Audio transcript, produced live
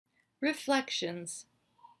Reflections.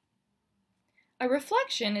 A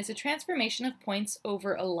reflection is a transformation of points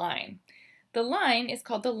over a line. The line is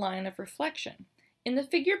called the line of reflection. In the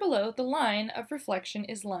figure below, the line of reflection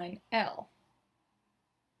is line L.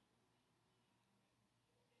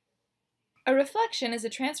 A reflection is a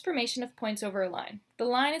transformation of points over a line. The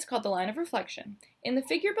line is called the line of reflection. In the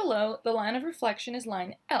figure below, the line of reflection is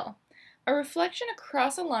line L. A reflection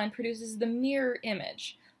across a line produces the mirror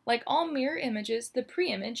image. Like all mirror images, the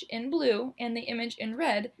pre-image in blue and the image in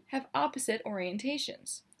red have opposite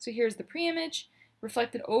orientations. So here's the pre-image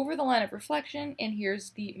reflected over the line of reflection, and here's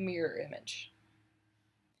the mirror image.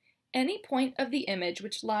 Any point of the image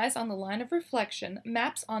which lies on the line of reflection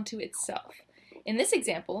maps onto itself. In this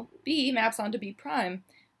example, B maps onto B prime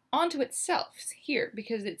onto itself here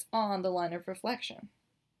because it's on the line of reflection.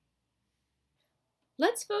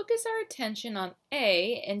 Let's focus our attention on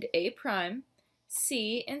A and A prime,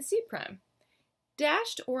 C and C prime.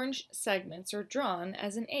 Dashed orange segments are drawn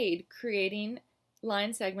as an aid, creating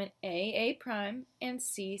line segment A prime and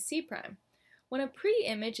C prime. When a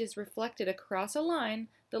pre-image is reflected across a line,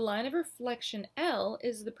 the line of reflection L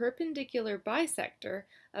is the perpendicular bisector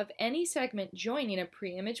of any segment joining a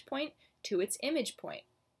pre-image point to its image point.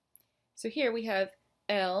 So here we have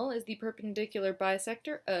L is the perpendicular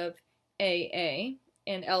bisector of AA,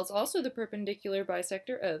 and L is also the perpendicular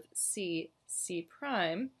bisector of C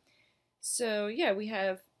prime. So yeah, we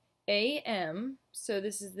have AM, so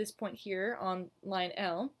this is this point here on line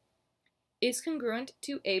L, is congruent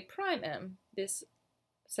to A prime M, this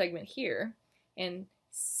segment here, and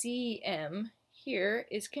CM here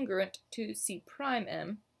is congruent to C prime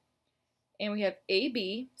M, and we have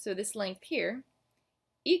AB, so this length here,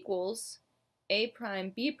 equals A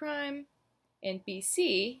prime B prime, and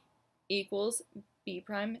BC equals B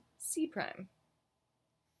prime C prime.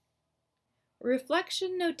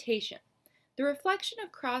 Reflection notation. The reflection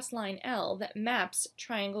across line L that maps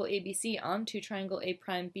triangle ABC onto triangle A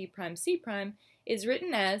prime B prime C prime is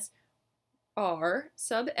written as R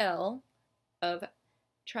sub L of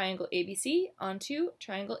triangle ABC onto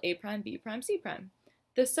triangle A prime B prime C prime.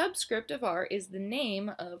 The subscript of R is the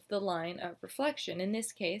name of the line of reflection, in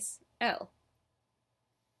this case L.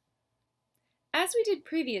 As we did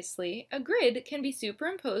previously, a grid can be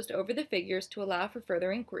superimposed over the figures to allow for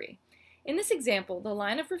further inquiry. In this example, the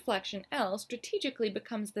line of reflection L strategically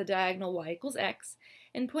becomes the diagonal y equals x,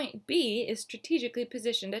 and point B is strategically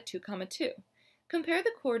positioned at 2, 2. Compare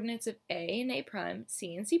the coordinates of A and A prime,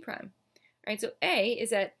 C and C prime. All right, so A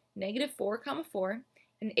is at -4, 4,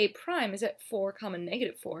 and A prime is at 4,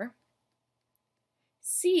 -4.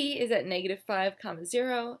 C is at -5,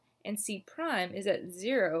 0, and C prime is at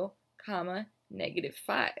 0,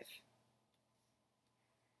 -5.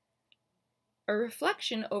 A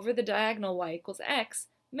reflection over the diagonal y equals x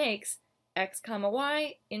makes x,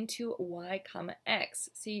 y into y, x.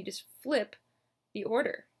 So you just flip the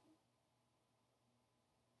order.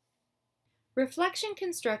 Reflection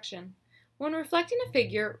construction. When reflecting a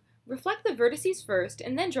figure, reflect the vertices first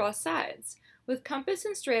and then draw sides. With compass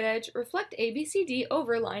and straight edge, reflect ABCD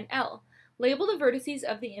over line L. Label the vertices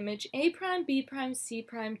of the image A prime, B prime, C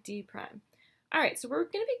prime, D prime. Alright, so we're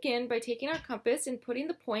going to begin by taking our compass and putting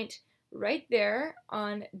the point right there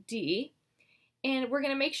on D, and we're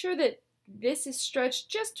going to make sure that this is stretched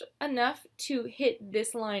just enough to hit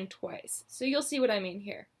this line twice. So you'll see what I mean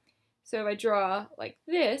here. So if I draw like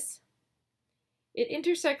this, it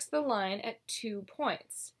intersects the line at 2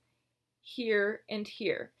 points, here and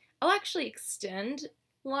here. I'll actually extend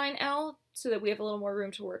line L so that we have a little more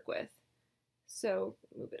room to work with. So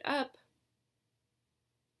move it up,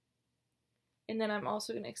 and then I'm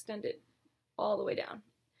also going to extend it all the way down.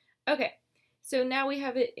 Okay, so now we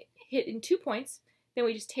have it hit in 2 points. Then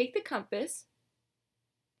we just take the compass,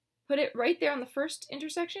 put it right there on the first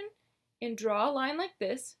intersection, and draw a line like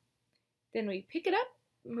this. Then we pick it up,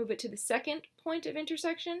 move it to the second point of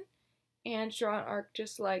intersection, and draw an arc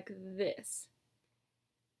just like this.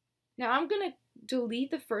 Now I'm going to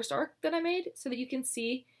delete the first arc that I made so that you can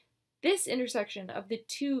see this intersection of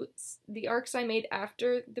the arcs I made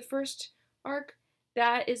after the first arc.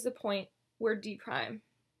 That is the point where D prime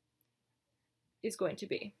is going to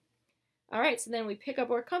be. Alright, so then we pick up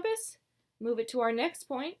our compass, move it to our next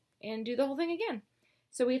point, and do the whole thing again.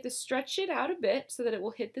 So we have to stretch it out a bit so that it will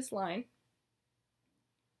hit this line.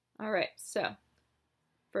 Alright, so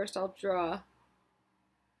first I'll draw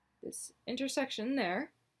this intersection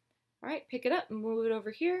there. Alright, pick it up and move it over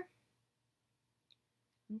here.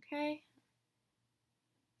 Okay,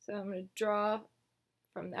 so I'm going to draw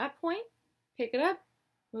from that point, pick it up,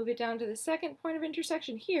 move it down to the second point of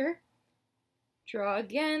intersection here, draw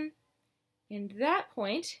again, and that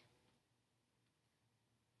point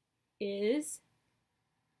is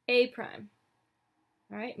A prime.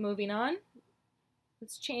 All right, moving on.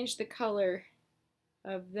 Let's change the color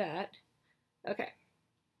of that. Okay.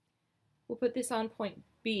 We'll put this on point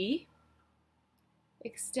B.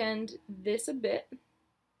 Extend this a bit.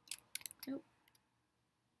 Nope.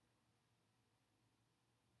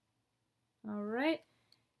 All right.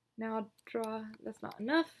 Now I'll draw, that's not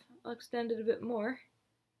enough. I'll extend it a bit more.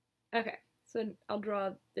 Okay, so I'll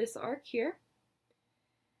draw this arc here.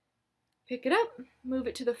 Pick it up, move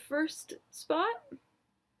it to the first spot.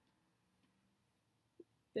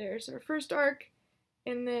 There's our first arc,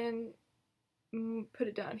 and then put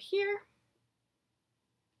it down here.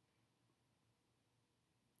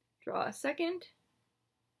 Draw a second.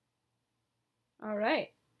 All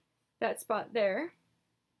right, that spot there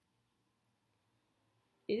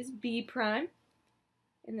is B prime.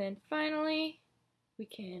 And then finally, we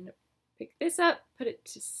can pick this up, put it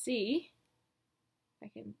to C. I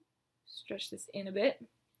can stretch this in a bit.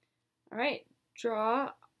 All right,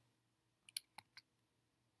 draw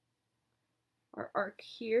our arc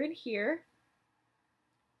here and here.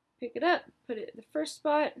 Pick it up, put it in the first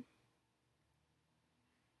spot.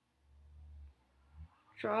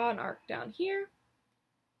 Draw an arc down here.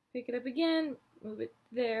 Pick it up again, move it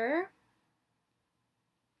there,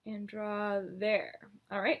 and draw there.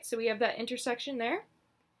 All right, so we have that intersection there.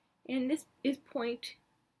 And this is point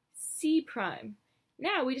C prime.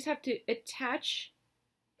 Now we just have to attach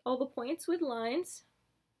all the points with lines,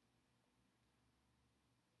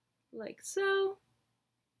 like so.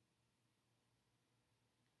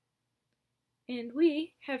 And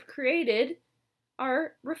we have created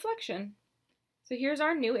our reflection. So here's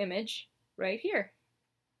our new image right here.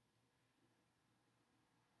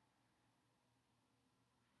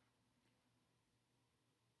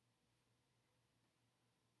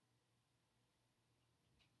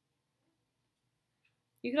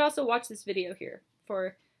 You could also watch this video here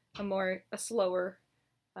for a slower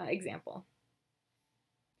example.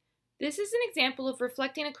 This is an example of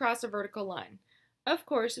reflecting across a vertical line. Of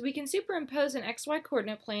course, we can superimpose an XY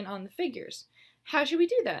coordinate plane on the figures. How should we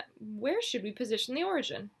do that? Where should we position the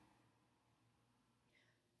origin?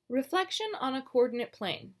 Reflection on a coordinate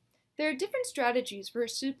plane. There are different strategies for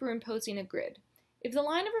superimposing a grid. If the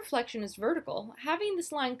line of reflection is vertical, having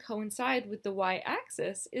this line coincide with the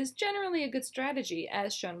y-axis is generally a good strategy,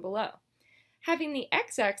 as shown below. Having the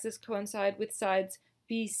x-axis coincide with sides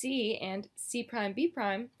BC and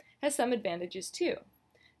C'B' has some advantages too.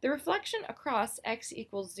 The reflection across x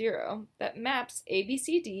equals 0 that maps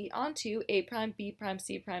ABCD onto A', B',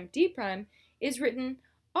 C', D' is written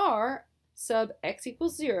R sub x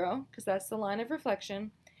equals 0, because that's the line of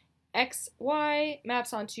reflection, xy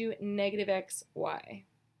maps onto negative xy.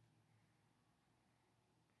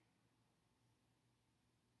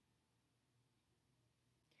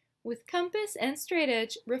 With compass and straight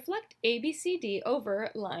edge, reflect ABCD over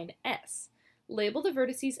line S. Label the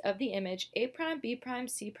vertices of the image A', B',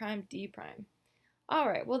 C', D'.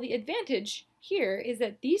 Alright, well the advantage here is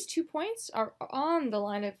that these 2 points are on the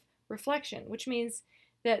line of reflection, which means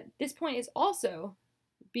that this point is also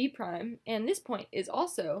B' and this point is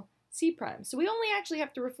also C'. So we only actually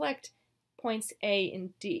have to reflect points A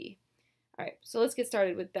and D. Alright, so let's get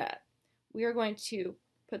started with that. We are going to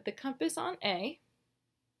put the compass on A.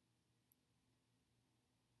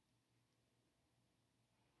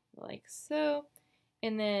 Like so,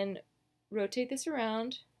 and then rotate this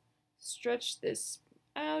around, stretch this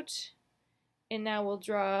out, and now we'll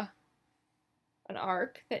draw an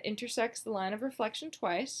arc that intersects the line of reflection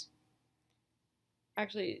twice.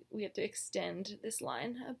 Actually, we have to extend this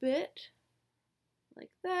line a bit,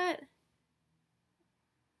 like that,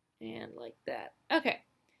 and like that. Okay,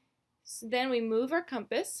 so then we move our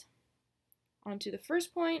compass onto the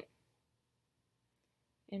first point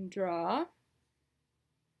and draw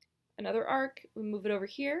another arc. We move it over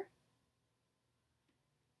here,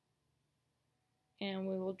 and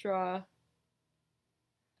we will draw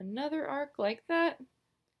another arc like that.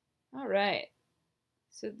 All right,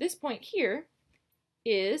 so this point here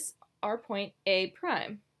is our point A'.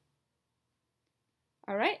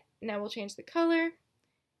 All right, now we'll change the color,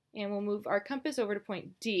 and we'll move our compass over to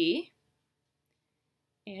point D,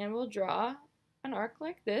 and we'll draw an arc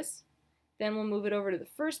like this. Then we'll move it over to the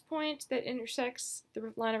first point that intersects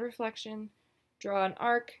the line of reflection, draw an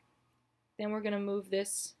arc. Then we're going to move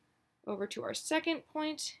this over to our second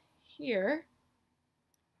point here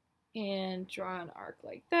and draw an arc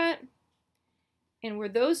like that. And where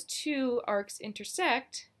those 2 arcs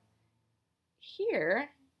intersect, here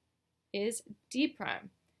is D'.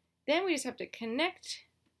 Then we just have to connect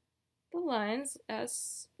the lines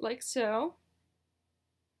as like so.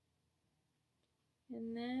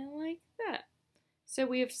 And then like So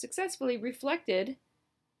we have successfully reflected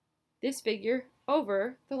this figure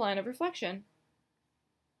over the line of reflection.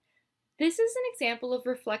 This is an example of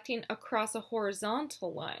reflecting across a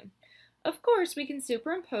horizontal line. Of course, we can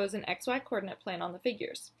superimpose an xy coordinate plane on the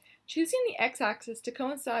figures. Choosing the x-axis to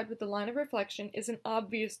coincide with the line of reflection is an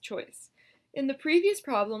obvious choice. In the previous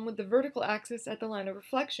problem with the vertical axis at the line of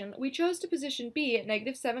reflection, we chose to position B at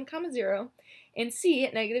 -7, 0 and C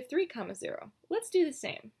at -3, 0. Let's do the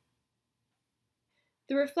same.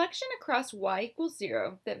 The reflection across y equals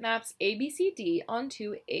 0 that maps ABCD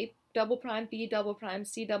onto A double prime, B double prime,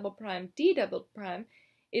 C double prime, D double prime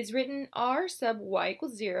is written R sub y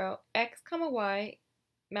equals 0, x comma y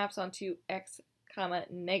maps onto x comma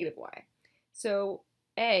 -y. So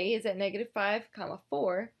A is at -5,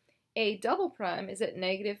 4, A double prime is at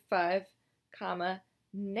 -5,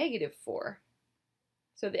 -4.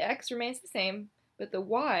 So the x remains the same, but the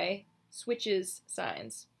y switches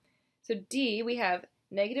signs. So D, we have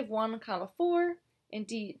 -1, 4, and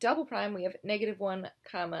D double prime, we have -1,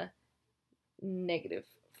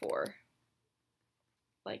 -4,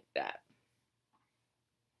 like that.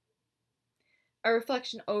 A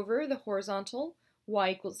reflection over the horizontal y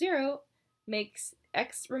equals 0 makes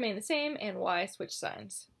x remain the same and y switch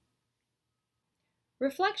signs.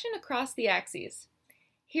 Reflection across the axes.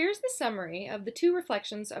 Here's the summary of the two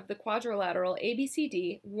reflections of the quadrilateral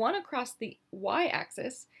ABCD, one across the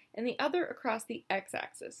y-axis and the other across the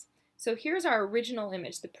x-axis. So here's our original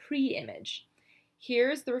image, the pre-image.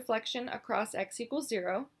 Here's the reflection across x equals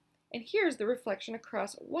 0, and here's the reflection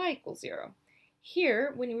across y equals 0.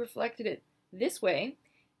 Here, when you reflected it this way,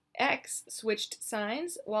 x switched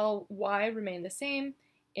signs while y remained the same,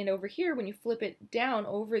 and over here, when you flip it down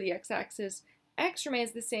over the x-axis, x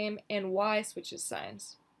remains the same and y switches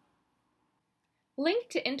signs. Link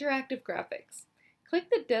to interactive graphics. Click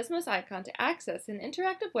the Desmos icon to access an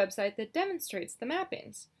interactive website that demonstrates the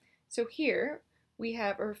mappings. So here we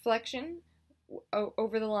have a reflection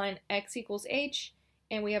over the line x equals h,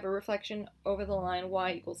 and we have a reflection over the line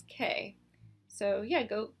y equals k. So yeah,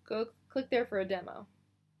 go click there for a demo.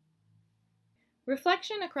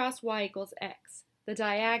 Reflection across y equals x, the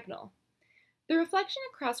diagonal. The reflection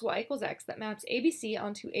across y equals x that maps ABC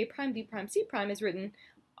onto A prime, B prime, C prime is written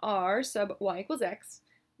R sub y equals x,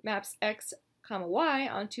 maps x comma y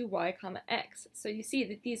onto y comma x. So you see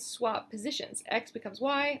that these swap positions. X becomes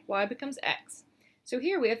y becomes x. So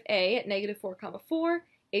here we have A at -4, 4,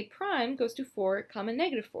 A prime goes to 4,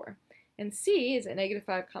 -4, and C is at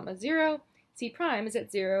 -5, 0, C prime is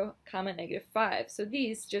at 0, -5. So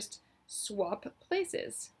these just swap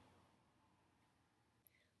places.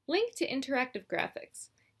 Link to interactive graphics.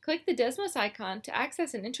 Click the Desmos icon to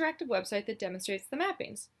access an interactive website that demonstrates the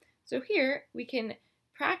mappings. So here we can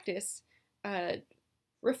practice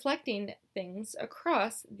reflecting things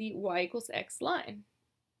across the y equals x line.